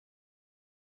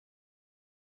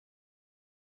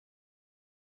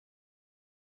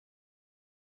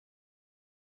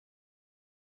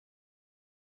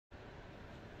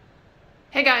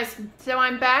Hey guys, so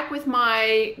I'm back with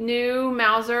my new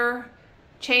Mauzer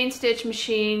chain stitch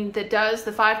machine that does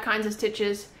the 5 kinds of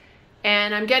stitches,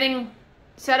 and I'm getting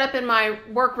set up in my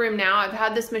workroom now. I've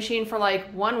had this machine for like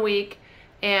 1 week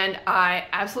and I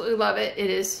absolutely love it. It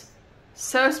is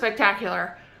so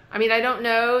spectacular. I mean, I don't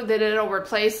know that it'll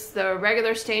replace the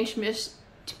regular chain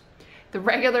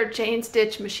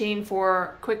stitch machine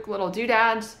for quick little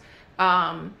doodads.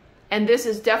 And this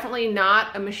is definitely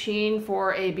not a machine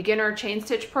for a beginner chain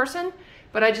stitch person,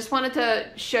 but I just wanted to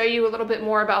show you a little bit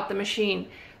more about the machine.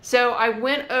 So I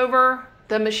went over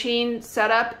the machine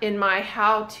setup in my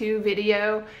how-to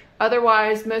video.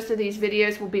 Otherwise, most of these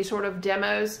videos will be sort of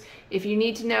demos. If you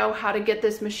need to know how to get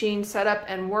this machine set up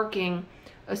and working,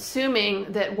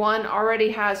 assuming that one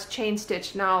already has chain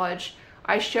stitch knowledge,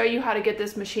 I show you how to get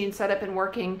this machine set up and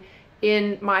working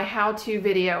in my how-to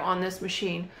video on this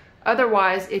machine.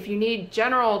 Otherwise, if you need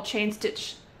general chain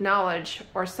stitch knowledge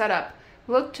or setup,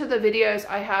 look to the videos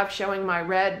I have showing my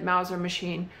red Mauzer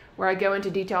machine, where I go into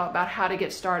detail about how to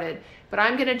get started. But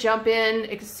I'm going to jump in,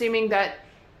 assuming that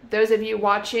those of you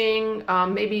watching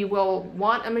maybe will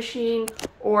want a machine,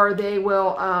 or they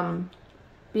will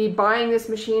be buying this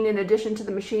machine in addition to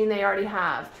the machine they already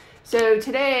have. So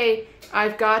today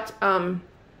I've got down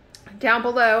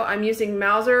below, I'm using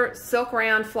Mauzer silk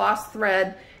rayon floss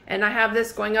thread, and I have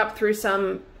this going up through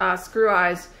some screw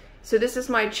eyes. So this is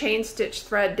my chain stitch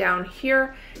thread down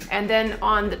here, and then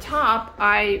on the top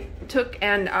I took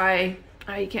and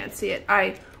you can't see it,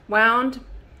 I wound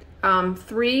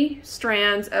 3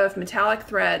 strands of metallic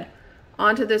thread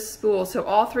onto this spool. So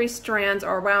all 3 strands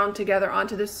are wound together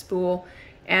onto this spool,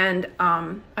 and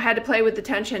I had to play with the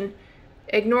tension.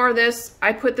 Ignore this,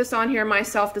 I put this on here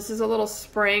myself. This is a little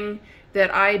spring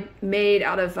that I made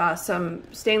out of some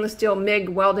stainless steel MIG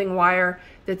welding wire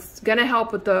that's gonna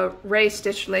help with the ray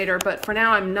stitch later, but for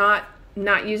now I'm not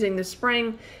using the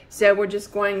spring, so we're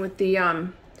just going with the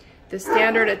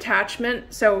standard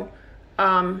attachment. So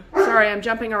sorry, I'm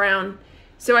jumping around.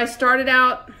 So I started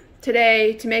out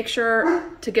today to make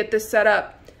sure to get this set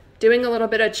up doing a little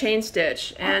bit of chain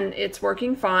stitch, and it's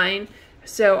working fine.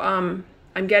 So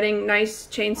I'm getting nice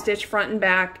chain stitch front and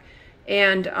back.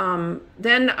 And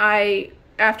then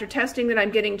after testing that I'm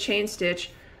getting chain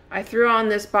stitch, I threw on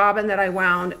this bobbin that I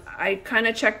wound. I kind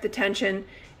of checked the tension,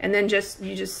 and then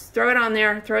you just throw it on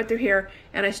there, throw it through here,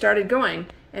 and I started going.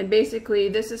 And basically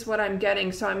this is what I'm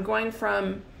getting. So I'm going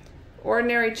from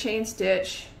ordinary chain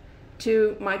stitch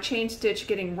to my chain stitch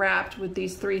getting wrapped with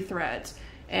these 3 threads.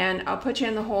 And I'll put you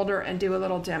in the holder and do a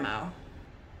little demo.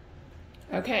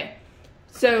 Okay.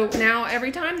 So now every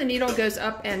time the needle goes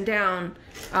up and down,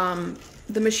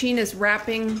 the machine is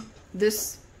wrapping,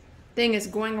 this thing is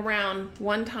going around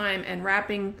 1 time and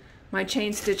wrapping my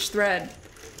chain stitch thread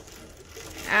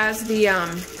as the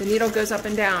needle goes up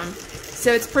and down.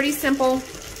 So it's pretty simple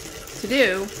to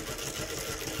do.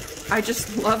 I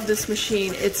just love this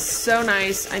machine. It's so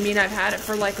nice. I mean, I've had it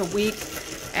for like a week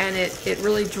and it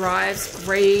really drives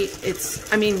great.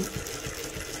 I mean,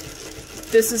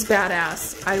 this is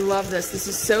badass. I love this. This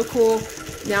is so cool.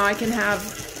 Now I can have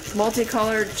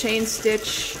multicolored chain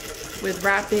stitch with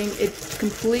wrapping. It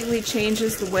completely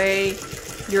changes the way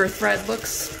your thread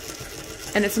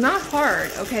looks. And it's not hard,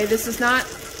 okay? This is not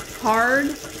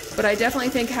hard, but I definitely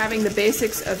think having the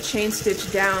basics of chain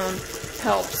stitch down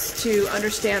helps to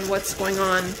understand what's going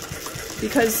on,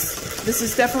 because this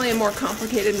is definitely a more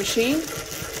complicated machine,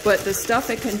 but the stuff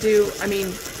it can do, I mean,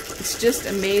 it's just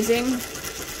amazing.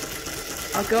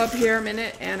 I'll go up here a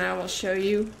minute and I will show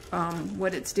you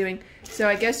what it's doing. So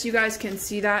I guess you guys can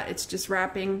see that it's just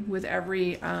wrapping with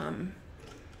every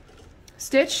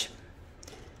stitch.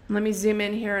 Let me zoom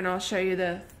in here and I'll show you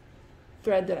the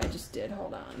thread that I just did.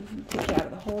 Hold on, take it out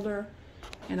of the holder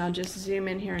and I'll just zoom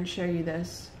in here and show you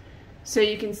this. So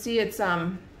you can see it's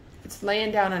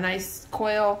laying down a nice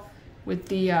coil with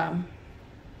the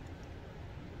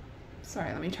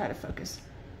sorry, let me try to focus.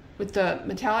 With the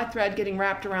metallic thread getting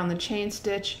wrapped around the chain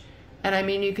stitch. And I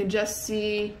mean, you can just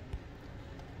see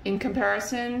in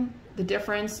comparison the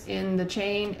difference in the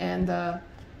chain and the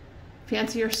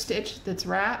fancier stitch that's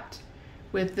wrapped,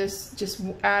 with this just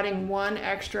adding 1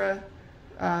 extra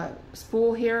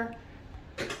spool here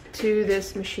to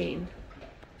this machine.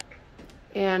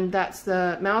 And that's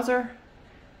the Mauzer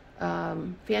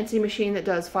fancy machine that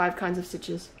does 5 kinds of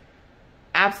stitches.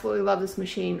 Absolutely love this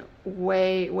machine.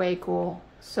 Way, way cool.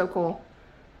 So cool.